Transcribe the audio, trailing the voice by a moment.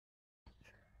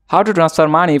How to transfer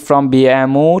money from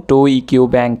BMO to EQ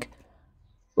Bank.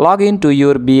 Log in to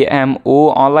your BMO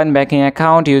online banking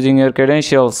account using your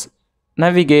credentials.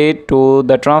 Navigate to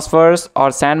the Transfers or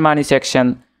Send Money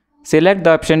section. Select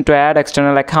the option to add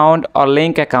external account or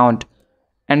link account.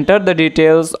 Enter the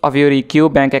details of your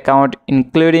EQ Bank account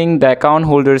including the account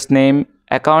holder's name,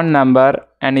 account number,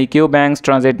 and EQ Bank's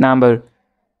transit number.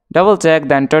 Double check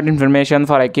the entered information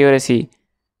for accuracy.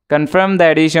 Confirm the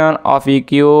addition of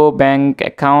EQ Bank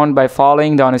account by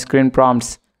following the on-screen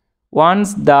prompts.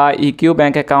 Once the EQ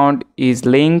Bank account is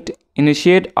linked,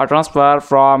 initiate a transfer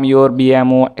from your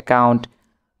BMO account.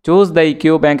 Choose the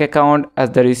EQ Bank account as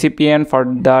the recipient for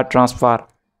the transfer.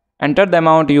 Enter the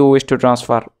amount you wish to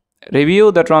transfer.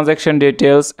 Review the transaction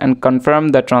details and confirm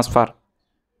the transfer.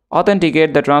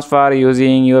 Authenticate the transfer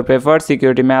using your preferred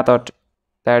security method.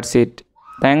 That's it.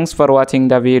 Thanks for watching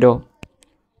the video.